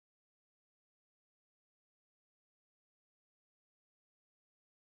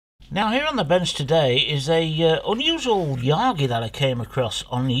Now here on the bench today is a unusual Yagi that I came across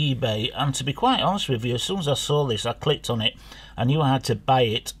on eBay, and to be quite honest with you, as soon as I saw this I clicked on it. I knew I had to buy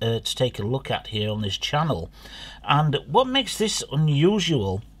it to take a look at here on this channel. And what makes this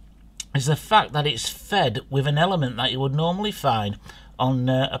unusual is the fact that it's fed with an element that you would normally find on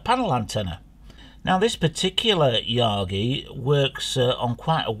a panel antenna. Now this particular Yagi works on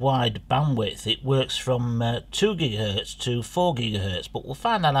quite a wide bandwidth. It works from 2 GHz to 4 GHz, but we'll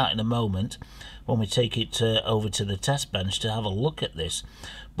find that out in a moment when we take it over to the test bench to have a look at this.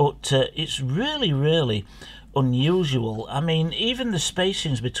 But it's really unusual. I mean, even the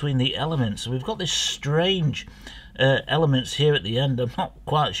spacings between the elements, we've got this strange elements here at the end. I'm not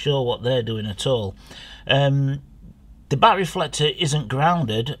quite sure what they're doing at all. The back reflector isn't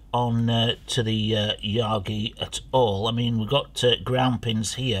grounded on to the Yagi at all. I mean, we've got ground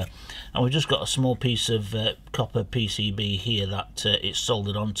pins here, and we've just got a small piece of copper PCB here that it's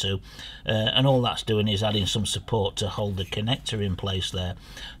soldered onto, and all that's doing is adding some support to hold the connector in place there.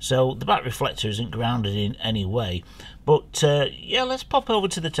 So the back reflector isn't grounded in any way. But yeah, let's pop over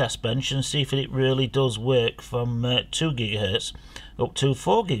to the test bench and see if it really does work from 2 GHz up to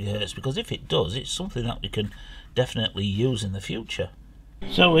 4 GHz, because if it does, it's something that we can definitely use in the future.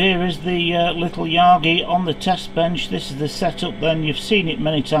 So here is the little Yagi on the test bench. This is the setup then. You've seen it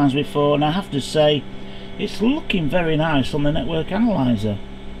many times before, and I have to say it's looking very nice on the network analyzer.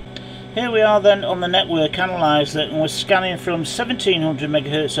 Here we are then on the network analyzer, and we're scanning from 1700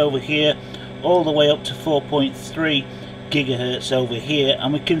 MHz over here all the way up to 4.3 GHz over here,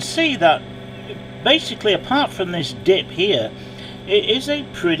 and we can see that basically apart from this dip here, it is a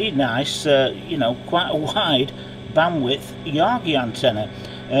pretty nice, you know, quite a wide bandwidth Yagi antenna.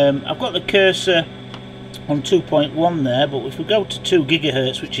 I've got the cursor on 2.1 there, but if we go to 2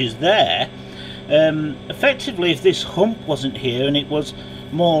 GHz, which is there, effectively if this hump wasn't here and it was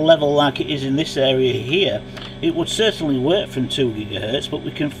more level like it is in this area here, it would certainly work from 2 GHz, but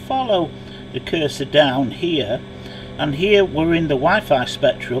we can follow the cursor down here, and here we're in the Wi-Fi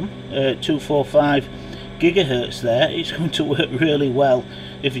spectrum, 245 GHz there. It's going to work really well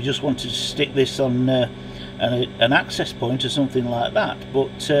if you just wanted to stick this on an access point or something like that.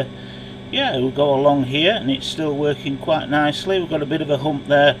 But yeah, we'll go along here and it's still working quite nicely. We've got a bit of a hump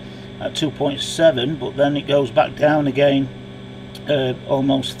there at 2.7, but then it goes back down again,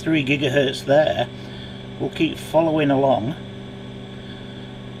 almost 3 GHz there. We'll keep following along,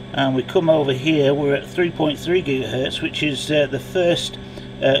 and we come over here, we're at 3.3 GHz, which is the first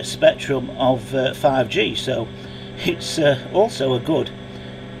spectrum of 5G, so it's also a good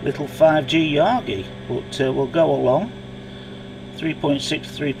little 5G Yagi. But we'll go along 3.6 to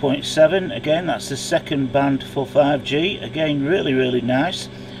 3.7. again, that's the second band for 5G, again really nice.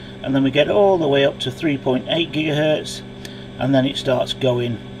 And then we get all the way up to 3.8 GHz, and then it starts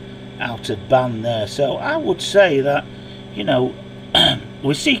going out of band there. So I would say that, you know,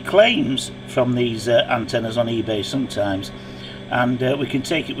 we see claims from these antennas on eBay sometimes, and we can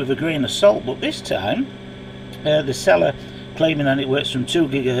take it with a grain of salt, but this time the seller claiming that it works from 2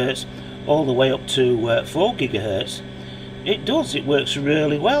 GHz all the way up to 4 GHz. It does, it works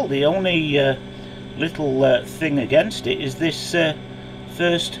really well. The only little thing against it is this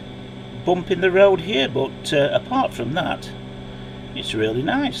first bump in the road here, but apart from that, it's really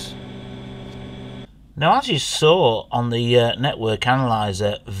nice. Now, as you saw on the network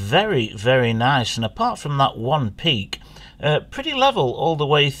analyzer, very nice, and apart from that one peak, pretty level all the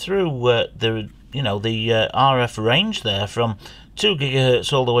way through the RF range there, from 2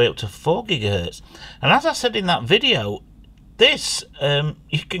 GHz all the way up to 4 GHz. And as I said in that video, this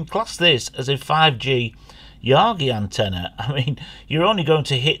you can class this as a 5G Yagi antenna. I mean, you're only going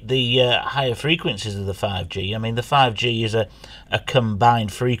to hit the higher frequencies of the 5G. I mean, the 5G is a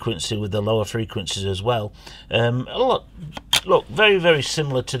combined frequency with the lower frequencies as well. Look, very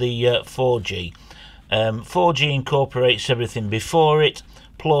similar to the 4G. 4G incorporates everything before it,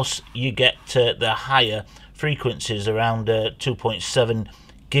 plus you get the higher frequencies around 2.7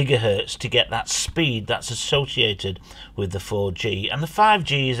 GHz to get that speed that's associated with the 4G. And the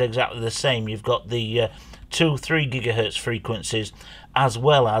 5G is exactly the same. You've got the 2-3 GHz frequencies, as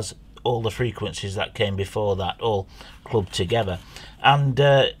well as all the frequencies that came before that, all clubbed together. And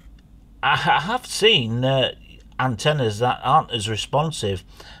I have seen antennas that aren't as responsive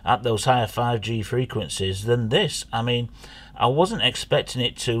at those higher 5G frequencies than this. I mean, I wasn't expecting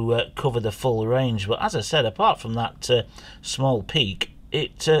it to cover the full range, but as I said, apart from that small peak,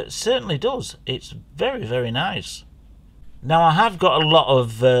 it certainly does. It's very nice. Now, I have got a lot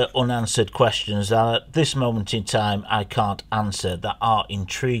of unanswered questions that at this moment in time I can't answer, that are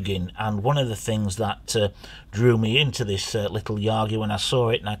intriguing, and one of the things that drew me into this little Yagi when I saw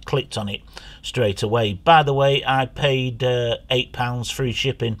it and I clicked on it straight away. By the way, I paid £8 free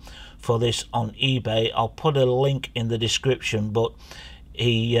shipping for this on eBay. I'll put a link in the description, but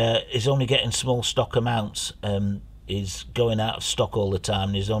he is only getting small stock amounts. Is going out of stock all the time,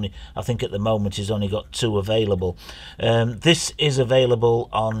 and he's only, I think at the moment he's only got 2 available. This is available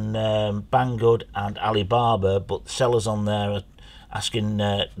on Banggood and Alibaba, but the sellers on there are asking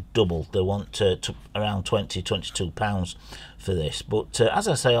double. They want around £22 for this, but as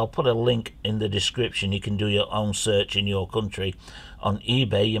I say, I'll put a link in the description. You can do your own search in your country on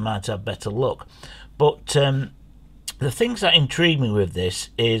eBay, you might have better luck. But the things that intrigue me with this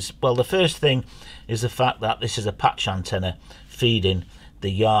is, well, the first thing is the fact that this is a patch antenna feeding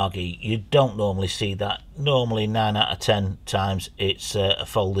the Yagi. You don't normally see that. Normally 9 out of 10 times it's a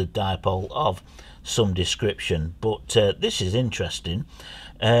folded dipole of some description, but this is interesting.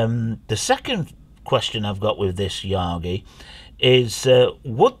 The second question I've got with this Yagi is,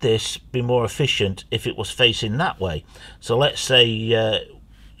 would this be more efficient if it was facing that way? So let's say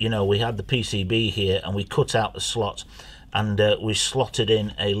you know, we had the PCB here and we cut out the slot and we slotted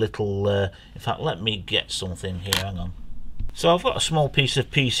in a little in fact, let me get something here, hang on. So I've got a small piece of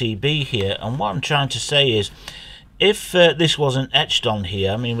PCB here, and what I'm trying to say is, if this wasn't etched on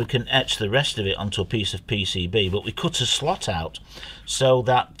here, I mean, we can etch the rest of it onto a piece of PCB, but we cut a slot out so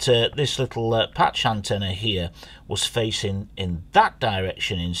that this little patch antenna here was facing in that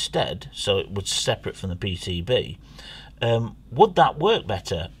direction instead, so it was separate from the PCB. Would that work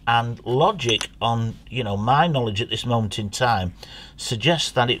better? And logic on, you know, my knowledge at this moment in time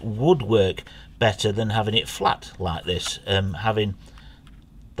suggests that it would work better than having it flat like this, having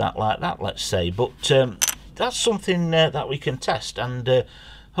that like that, let's say. But that's something that we can test, and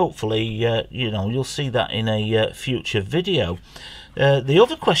hopefully you know, you'll see that in a future video. The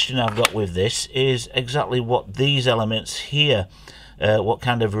other question I've got with this is exactly what these elements here, what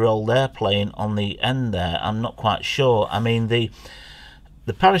kind of role they're playing on the end there. I'm not quite sure. I mean, the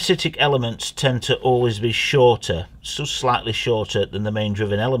parasitic elements tend to always be shorter, so slightly shorter than the main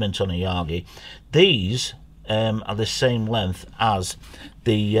driven element on a Yagi. These are the same length as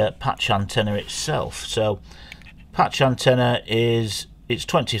the patch antenna itself. So patch antenna is, it's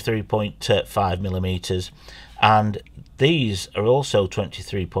 23.5 millimeters, and these are also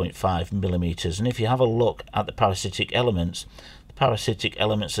 23.5 millimeters. And if you have a look at the parasitic elements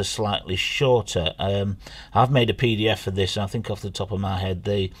are slightly shorter. I've made a PDF of this, and I think off the top of my head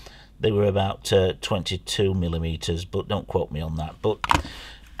they were about 22 millimeters, but don't quote me on that. But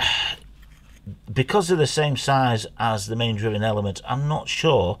because they're the same size as the main driven element, I'm not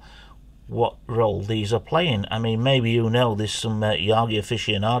sure what role these are playing. I mean, maybe you know, there's some Yagi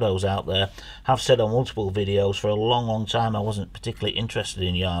aficionados out there. Have said on multiple videos for a long time I wasn't particularly interested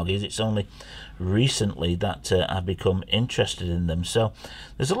in Yagis. It's only recently that I've become interested in them. So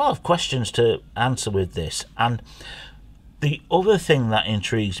there's a lot of questions to answer with this. And the other thing that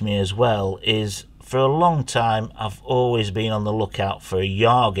intrigues me as well is, for a long time I've always been on the lookout for a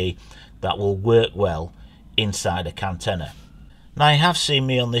Yagi that will work well inside a cantenna. Now, you have seen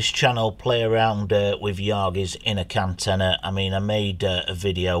me on this channel play around with Yagis in a cantenna. I mean, I made a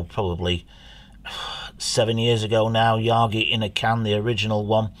video probably 7 years ago now, Yagi in a can, the original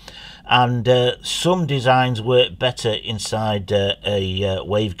one, and some designs work better inside a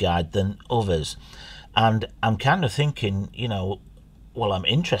waveguide than others. And I'm kind of thinking, you know, well, I'm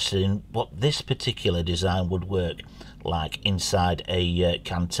interested in what this particular design would work like inside a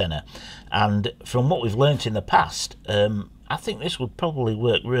cantenna. And from what we've learnt in the past, I think this would probably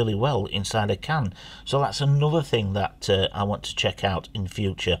work really well inside a can. So that's another thing that I want to check out in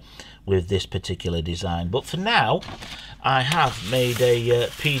future with this particular design. But for now, I have made a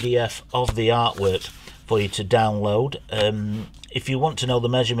PDF of the artwork for you to download. If you want to know the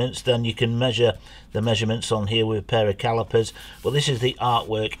measurements, then you can measure the measurements on here with a pair of calipers. But this is the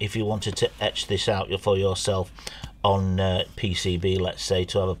artwork if you wanted to etch this out for yourself on PCB, let's say,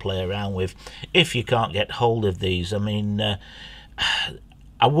 to have a play around with. If you can't get hold of these, I mean,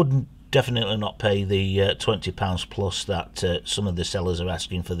 I wouldn't definitely not pay the £20 plus that some of the sellers are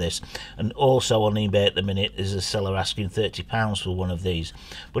asking for this. And also on eBay at the minute is a seller asking £30 for one of these.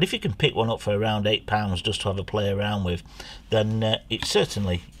 But if you can pick one up for around £8 just to have a play around with, then it's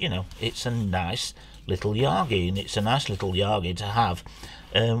certainly, you know, it's a nice little Yagi, and it's a nice little Yagi to have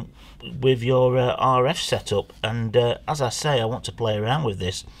with your RF setup. And as I say, I want to play around with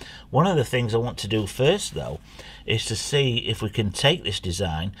this. One of the things I want to do first though is to see if we can take this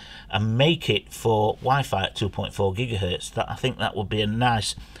design and make it for Wi-Fi at 2.4 gigahertz. That I think that would be a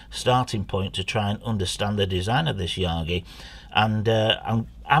nice starting point to try and understand the design of this Yagi. And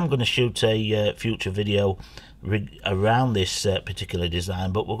I'm going to shoot a future video around this particular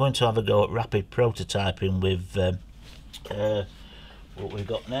design, but we're going to have a go at rapid prototyping with what we've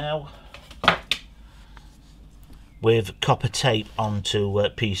got now, with copper tape onto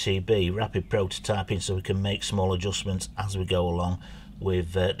PCB, rapid prototyping, so we can make small adjustments as we go along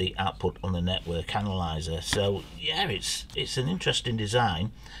with the output on the network analyzer. So yeah, it's an interesting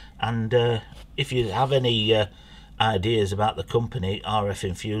design, and if you have any ideas about the company RF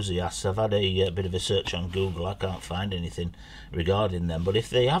Enthusiasts, I've had a bit of a search on Google. I can't find anything regarding them, but if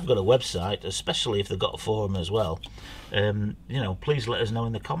they have got a website, especially if they've got a forum as well, you know, please let us know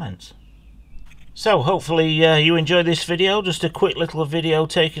in the comments. So hopefully you enjoyed this video. Just a quick little video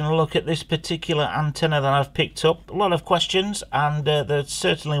taking a look at this particular antenna that I've picked up. A lot of questions, and there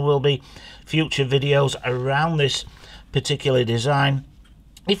certainly will be future videos around this particular design.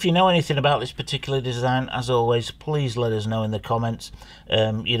 If you know anything about this particular design, as always, please let us know in the comments.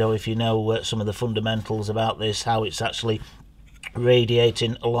 You know, if you know some of the fundamentals about this, how it's actually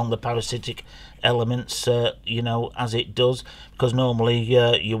radiating along the parasitic elements, you know, as it does, because normally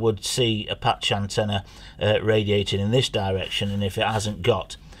you would see a patch antenna radiating in this direction, and if it hasn't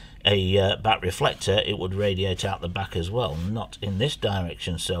got a back reflector, it would radiate out the back as well, not in this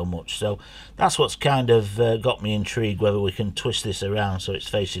direction so much. So that's what's kind of got me intrigued, whether we can twist this around so it's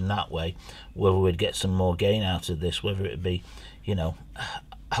facing that way, whether we'd get some more gain out of this, whether it be, you know,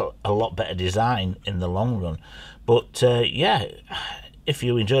 a lot better design in the long run. But yeah, if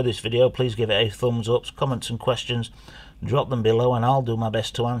you enjoyed this video, please give it a thumbs up. Comments and questions, drop them below and I'll do my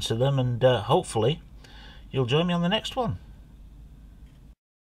best to answer them, and hopefully you'll join me on the next one.